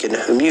on, you can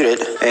mute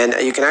it, and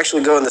you can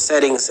actually go in the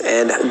settings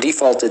and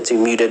default it to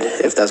muted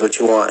if that's what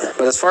you want.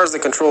 But as far as the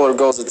controller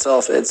goes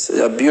itself, it's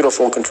a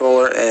beautiful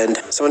controller, and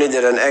and Sony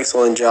did an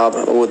excellent job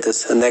with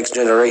this next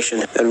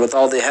generation. And with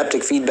all the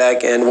haptic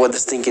feedback and what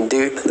this thing can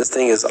do, this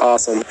thing is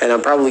awesome. And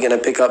I'm probably going to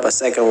pick up a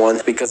second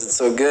one because it's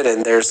so good,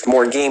 and there's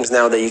more games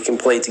now that you can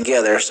play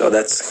together, so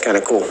that's kind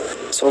of cool.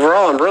 So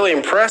overall, I'm really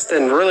impressed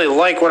and really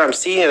like what I'm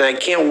seeing, and I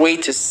can't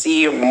wait to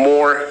see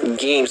more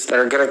games that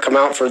are going to come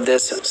out for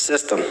this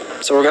system.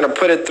 So we're going to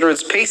put it through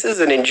its paces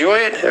and enjoy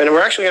it, and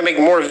we're actually going to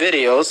make more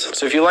videos.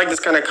 So if you like this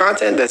kind of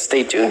content, then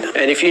stay tuned.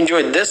 And if you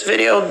enjoyed this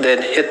video,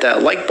 then hit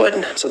that like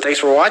button. So thanks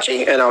for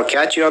watching, and I'll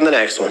catch you on the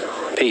next one.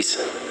 Peace.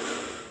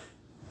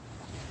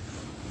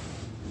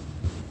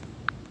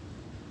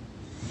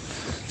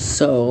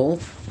 So,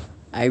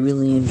 I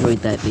really enjoyed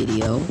that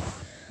video.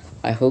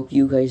 I hope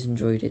you guys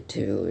enjoyed it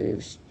too. It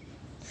was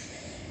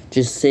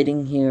just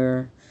sitting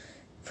here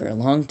for a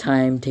long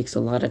time, takes a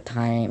lot of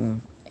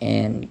time,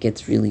 and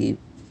gets really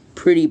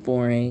pretty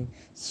boring.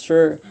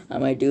 Sure, I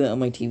might do it on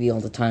my TV all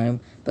the time,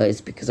 but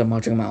it's because I'm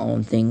watching my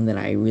own thing that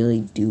I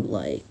really do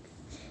like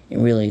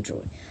and really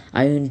enjoy.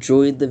 I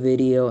enjoyed the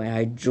video, and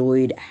I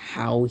enjoyed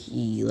how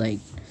he, like,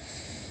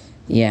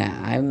 yeah,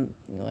 I'm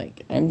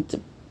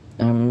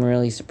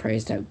really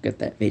surprised how good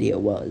that video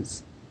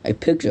was. I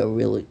picked a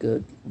really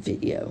good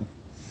video.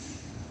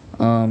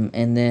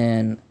 And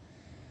then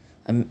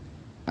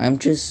I'm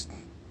just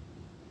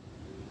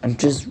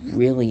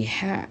really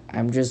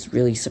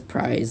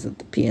surprised that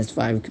the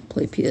PS5 can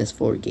play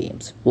PS4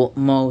 games. Well,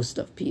 most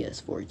of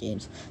PS4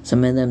 games.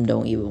 Some of them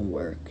don't even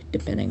work,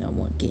 depending on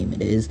what game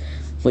it is.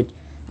 Which,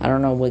 I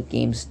don't know what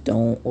games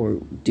don't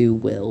or do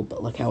will,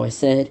 but like how I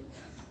said,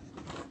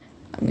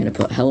 I'm gonna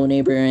put Hello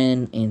Neighbor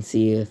in and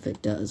see if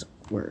it does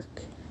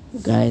work.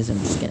 Well, guys, I'm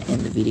just gonna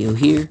end the video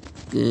here.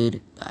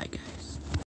 Goodbye, guys.